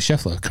Scotty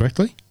Scheffler,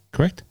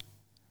 correct?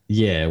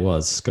 Yeah, it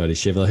was Scotty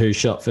Scheffler, who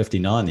shot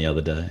 59 the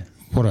other day.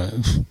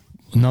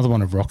 Another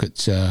one of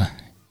Rocket's,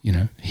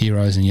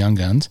 heroes and young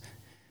guns.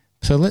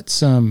 So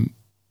let's have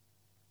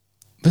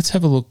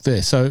a look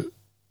there. So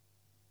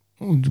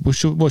what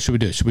should we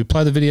do? Should we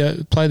play the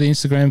video, play the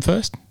Instagram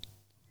first?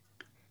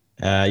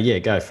 Yeah,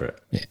 go for it.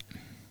 Yeah.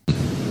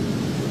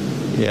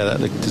 Yeah,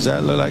 does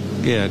that look like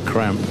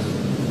cramp?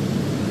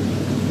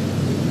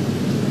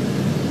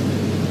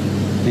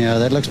 Yeah,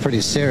 that looks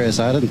pretty serious.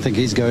 I don't think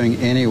he's going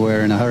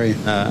anywhere in a hurry.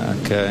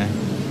 Okay.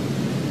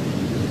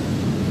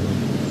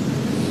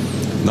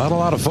 Not a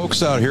lot of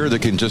folks out here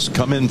that can just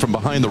come in from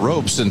behind the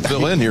ropes and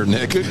fill in here,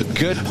 Nick.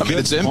 Good. I mean,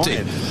 it's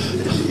empty.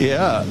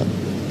 Yeah.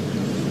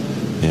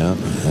 Yeah.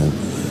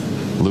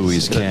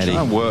 Louis caddy.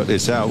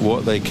 It's out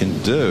what they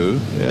can do.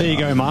 Yeah. There you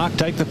go, Mark.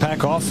 Take the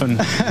pack off and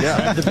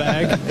grab the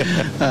bag.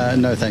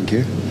 No, thank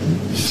you.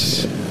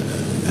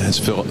 That's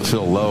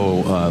Phil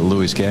Lowe,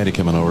 Louis caddy,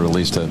 coming over at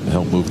least to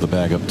help move the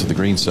bag up to the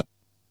green side.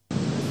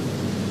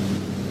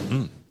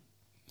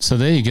 So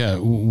there you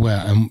go.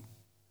 Wow.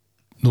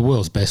 The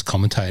world's best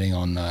commentating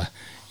on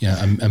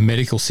a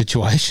medical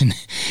situation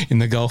in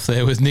the golf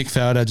there, with Nick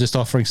Fowler just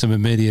offering some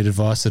immediate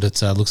advice that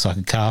it looks like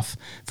a calf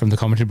from the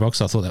commentary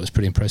box. I thought that was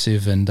pretty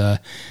impressive. And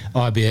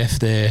IBF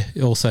there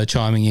also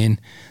chiming in.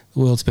 The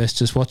world's best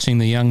just watching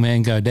the young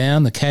man go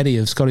down, the caddy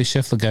of Scotty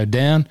Scheffler go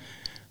down.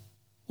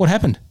 What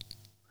happened?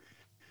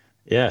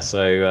 Yeah,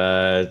 so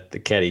the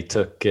caddy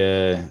took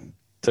an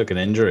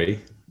injury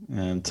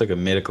and took a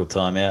medical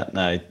timeout.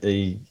 No,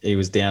 he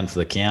was down for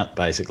the count,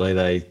 basically.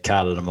 They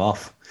carted him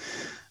off.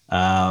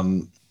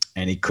 And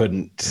he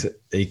couldn't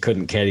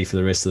caddy for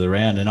the rest of the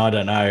round. And I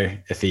don't know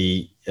if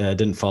he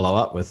didn't follow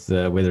up with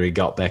whether he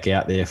got back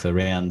out there for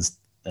rounds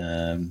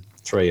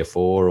 3 or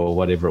 4 or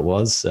whatever it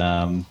was,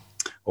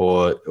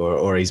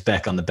 or he's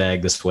back on the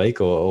bag this week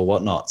or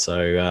whatnot.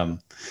 So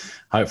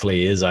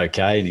hopefully he is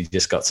okay, and he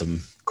just got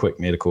some quick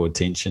medical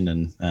attention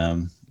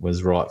and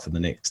was right for the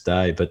next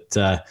day. But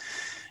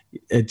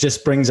it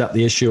just brings up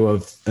the issue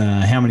of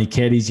how many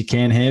caddies you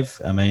can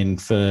have. I mean,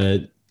 for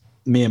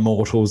mere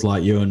mortals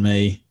like you and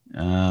me,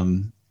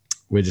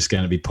 we're just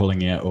going to be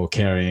pulling out or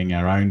carrying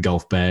our own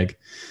golf bag.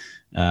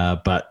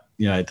 But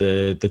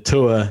the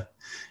tour,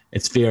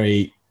 it's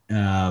very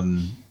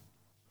common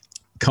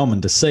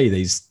to see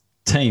these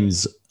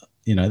teams,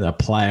 a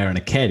player and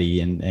a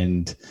caddy,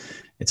 and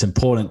it's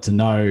important to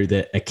know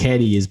that a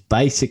caddy is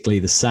basically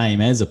the same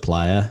as a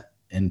player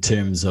in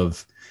terms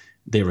of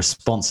their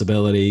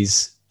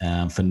responsibilities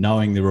for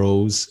knowing the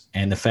rules,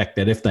 and the fact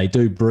that if they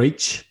do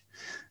breach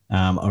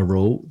a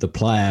rule, the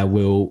player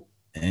will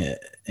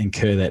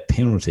incur that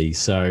penalty.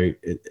 So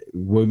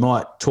we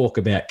might talk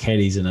about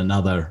caddies in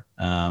another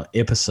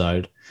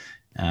episode,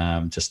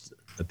 just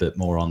a bit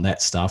more on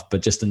that stuff.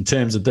 But just in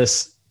terms of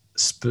this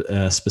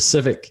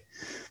specific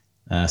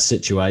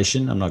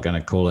situation, I'm not going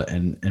to call it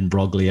an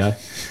imbroglio.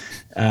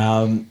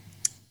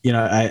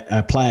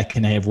 A player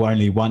can have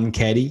only one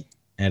caddy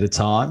at a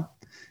time.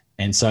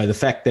 And so the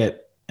fact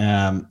that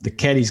the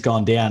caddy's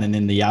gone down and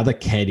then the other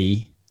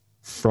caddy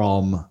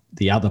from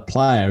the other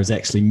player has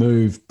actually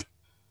moved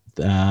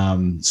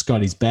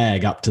Scotty's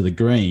bag up to the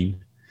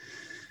green.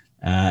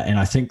 And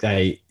I think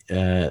they,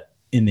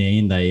 in the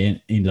end,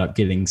 they ended up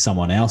getting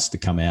someone else to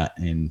come out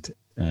and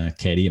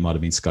caddy. It might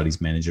have been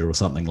Scotty's manager or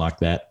something like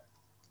that.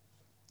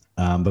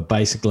 But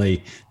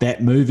basically,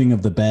 that moving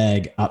of the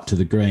bag up to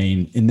the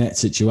green in that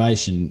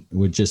situation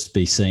would just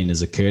be seen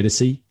as a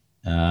courtesy.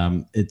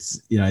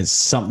 It's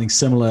something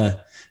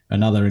similar.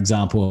 Another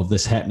example of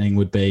this happening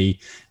would be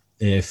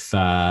if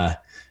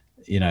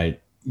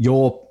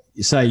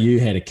say you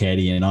had a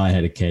caddy and I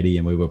had a caddy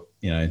and we were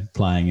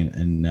playing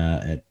in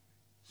at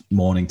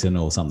Mornington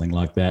or something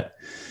like that,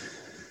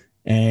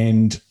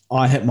 and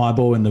I hit my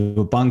ball in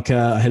the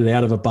bunker, I hit it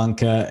out of a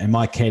bunker, and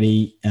my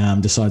caddy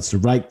decides to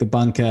rake the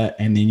bunker,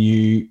 and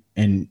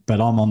then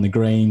but I'm on the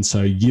green,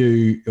 so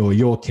you or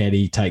your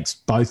caddy takes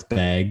both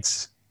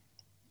bags.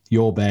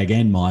 your bag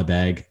and my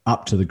bag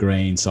up to the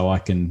green so I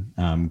can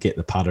get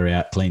the putter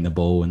out, clean the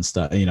ball and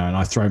stuff, and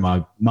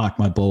I mark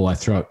my ball, I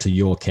throw it to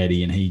your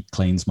caddy and he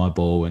cleans my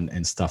ball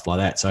and stuff like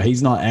that. So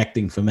he's not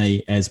acting for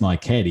me as my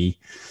caddy.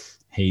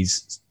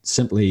 He's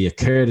simply a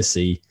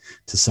courtesy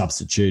to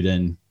substitute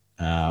in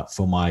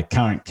for my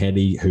current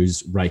caddy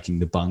who's raking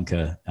the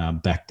bunker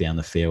back down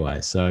the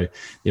fairway. So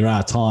there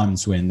are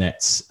times when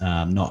that's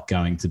not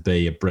going to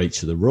be a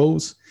breach of the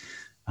rules.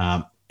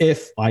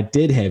 If I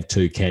did have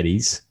two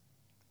caddies,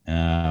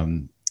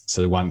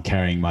 so one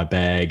carrying my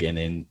bag and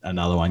then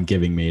another one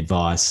giving me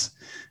advice,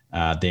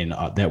 then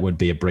that would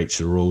be a breach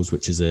of the rules,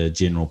 which is a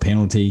general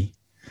penalty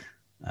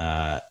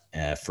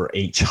for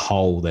each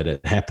hole that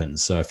it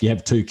happens. So if you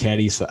have two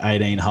caddies for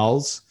 18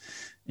 holes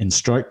in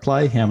stroke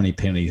play, how many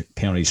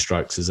penalty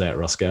strokes is that,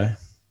 Roscoe?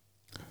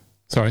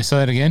 Sorry, say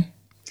that again.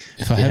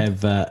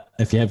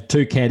 If you have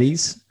two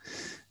caddies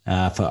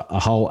for a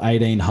whole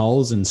 18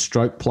 holes in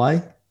stroke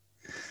play,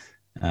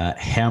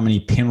 how many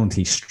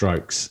penalty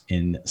strokes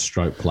in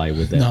stroke play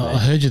would that be? I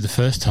heard you the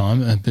first time,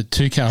 but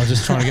I was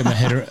just trying to get my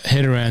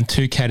head around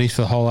two caddies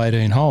for the whole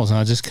 18 holes, and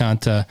I just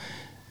can't.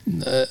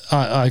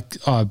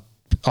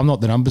 I'm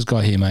not the numbers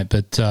guy here, mate,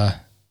 but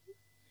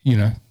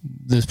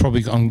there's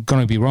probably I'm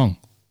going to be wrong.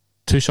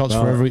 Two shots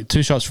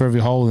for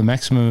every hole, the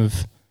maximum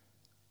of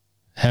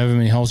however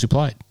many holes you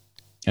played.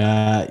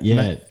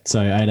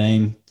 So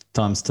 18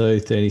 times 2,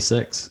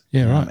 36.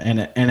 Yeah, right. And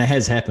it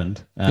has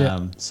happened.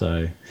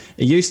 So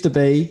it used to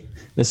be,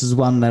 this is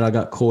one that I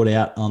got caught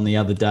out on the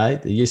other day.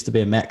 There used to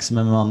be a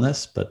maximum on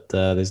this, but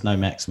there's no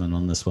maximum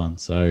on this one.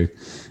 So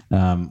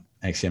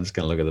actually, I'm just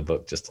going to look at the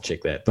book just to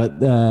check that. But,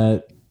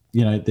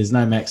 there's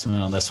no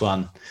maximum on this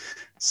one.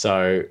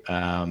 So,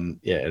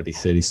 it'll be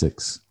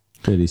 36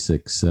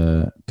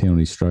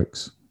 penalty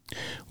strokes.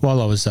 While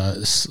I was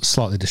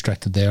slightly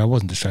distracted there, I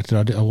wasn't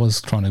distracted. I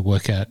was trying to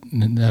work out,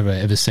 never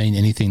ever seen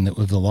anything that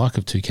was the like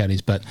of two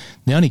caddies. But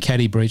the only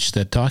caddy breach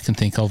that I can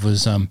think of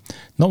was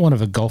not one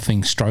of a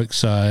golfing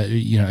strokes,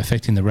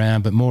 affecting the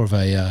round, but more of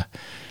a,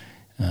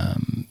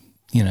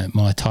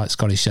 my tight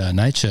Scottish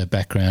nature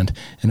background.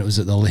 And it was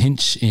at the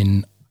Lynch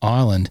in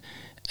Ireland.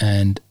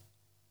 And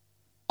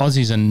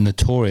Aussies are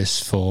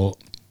notorious for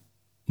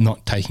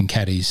not taking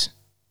caddies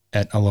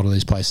at a lot of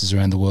these places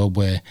around the world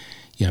where,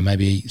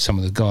 maybe some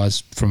of the guys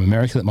from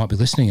America that might be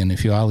listening, and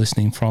if you are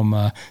listening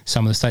from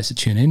some of the states that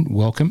tune in,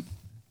 welcome.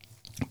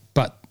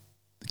 But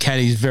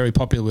caddy is very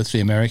popular with the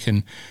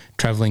American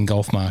travelling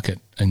golf market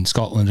in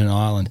Scotland and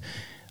Ireland.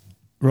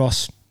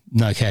 Ross,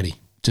 no caddy.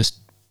 Just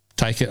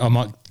take it. I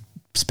might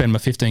spend my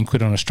 15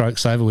 quid on a stroke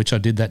saver, which I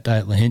did that day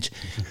at La Hinch.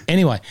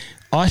 Anyway,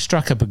 I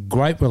struck up a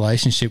great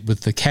relationship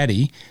with the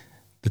caddy,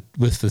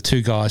 with the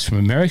two guys from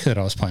America that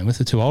I was playing with,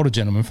 the two older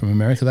gentlemen from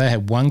America. They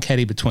had one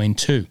caddy between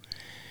two.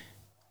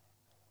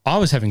 I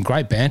was having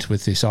great banter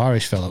with this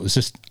Irish fellow. It was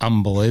just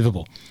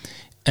unbelievable.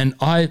 And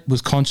I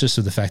was conscious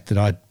of the fact that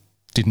I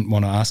didn't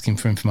want to ask him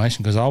for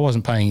information because I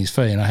wasn't paying his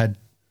fee and I had,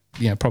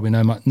 probably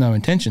no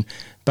intention.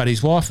 But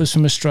his wife was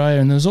from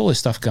Australia and there was all this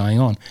stuff going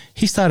on.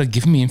 He started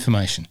giving me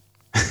information.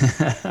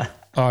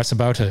 It's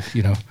about a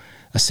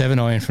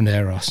 7-iron from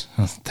there, Ross.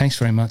 Oh, thanks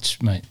very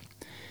much, mate.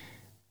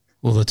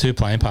 Well, the two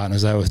playing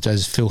partners, they were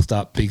just filthed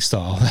up big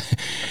style.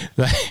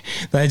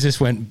 They just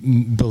went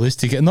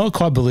ballistic. Not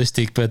quite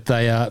ballistic, but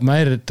they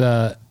made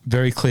it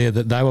very clear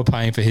that they were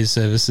paying for his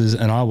services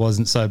and I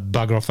wasn't, so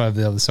bugger off over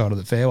the other side of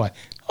the fairway.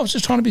 I was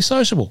just trying to be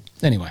sociable.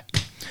 Anyway,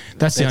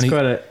 that's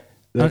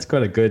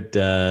quite a good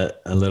a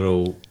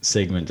little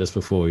segment just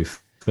before we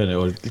finish,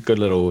 or a good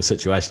little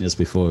situation just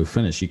before we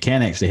finish. You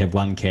can actually have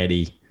one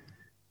caddy,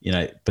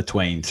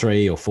 between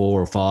 3 or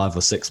 4 or 5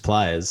 or 6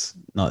 players.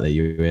 Not that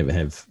you ever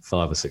have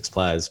 5 or 6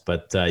 players,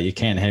 but you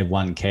can have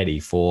one caddy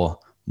for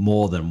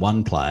more than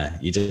one player.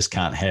 You just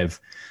can't have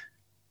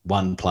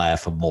one player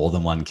for more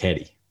than one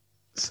caddy.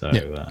 So,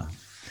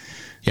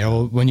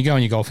 well, when you go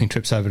on your golfing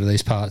trips over to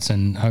these parts,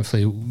 and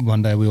hopefully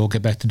one day we all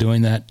get back to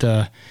doing that,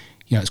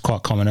 it's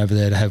quite common over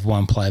there to have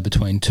one player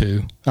between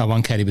two,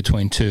 one caddy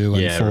between two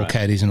and 4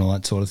 caddies and all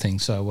that sort of thing.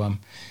 So,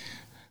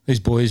 these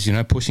boys,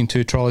 pushing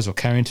 2 trolleys or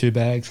carrying 2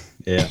 bags.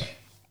 Yeah.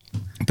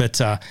 But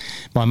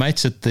my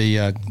mates at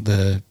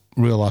the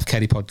Real Life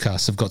Caddy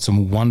podcast have got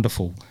some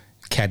wonderful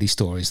caddy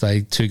stories.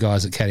 They 2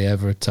 guys that caddy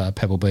over at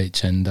Pebble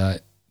Beach, and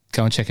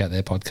go and check out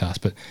their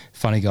podcast. But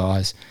funny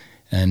guys,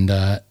 and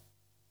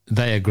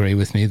they agree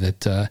with me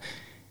that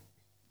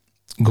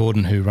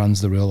Gordon, who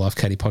runs the Real Life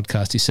Caddy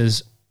podcast, he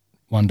says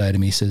one day to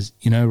me, he says,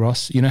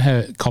 Ross,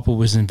 how copper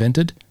was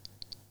invented?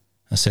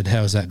 I said,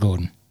 how is that,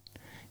 Gordon?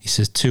 He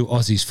says, 2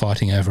 Aussies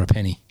fighting over a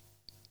penny.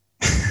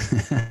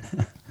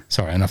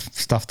 Sorry, and I've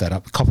stuffed that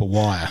up. Copper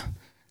wire.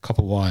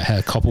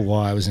 How copper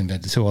wire was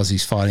invented. 2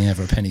 Aussies fighting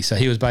over a penny. So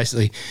he was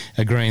basically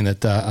agreeing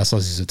that us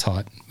Aussies are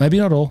tight. Maybe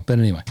not all, but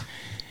anyway.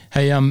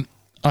 Hey,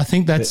 I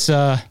think that's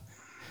a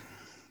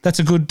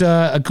good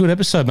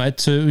episode,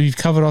 mate. So we've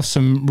covered off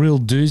some real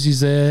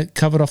doozies there.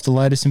 Covered off the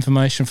latest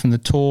information from the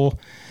tour.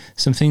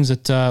 Some things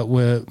that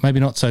were maybe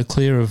not so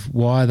clear of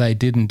why they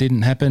did and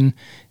didn't happen,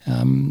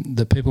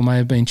 that people may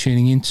have been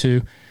tuning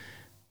into.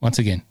 Once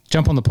again,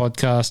 jump on the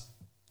podcast,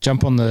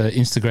 jump on the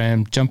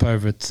Instagram, jump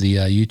over to the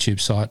YouTube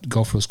site,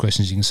 Golf Rules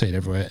Questions. You can see it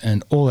everywhere.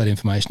 And all that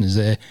information is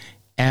there.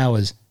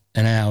 Hours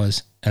and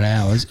hours and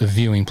hours of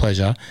viewing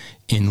pleasure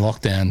in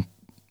lockdown.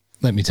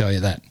 Let me tell you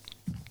that.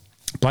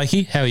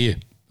 Blakey, how are you?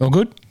 All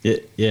good?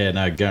 Yeah,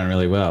 no, going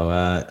really well.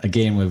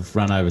 Again, we've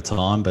run over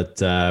time, but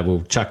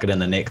we'll chuck it in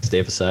the next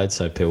episode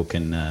so people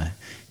can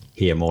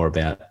hear more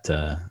about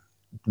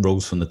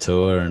rules from the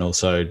tour and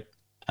also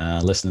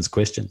listeners'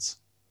 questions.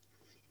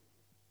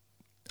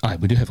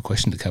 We do have a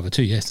question to cover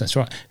too. Yes, that's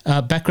right.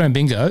 Background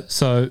bingo.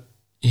 So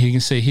you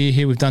can see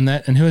here we've done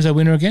that. And who is our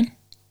winner again?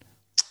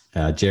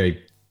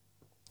 Jerry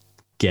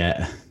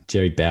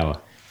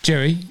Bauer.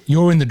 Jerry,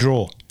 you're in the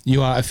draw.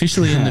 You are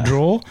officially in the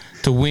draw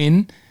to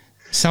win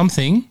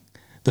something,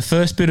 the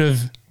first bit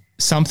of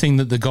something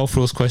that the Golf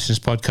Rules Questions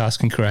podcast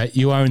can create.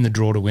 You are in the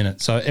draw to win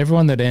it. So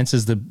everyone that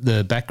answers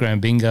the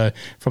background bingo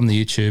from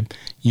the YouTube,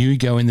 you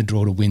go in the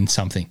draw to win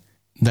something.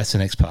 That's the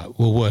next part.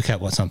 We'll work out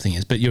what something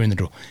is, but you're in the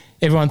draw.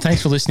 Everyone,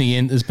 thanks for listening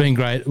in. It's been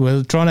great.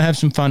 We're trying to have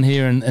some fun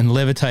here and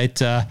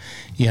levitate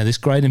this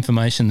great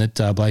information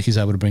that Blake is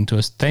able to bring to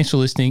us. Thanks for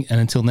listening,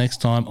 and until next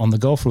time on the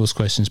Golf Rules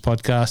Questions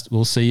podcast,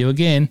 we'll see you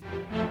again.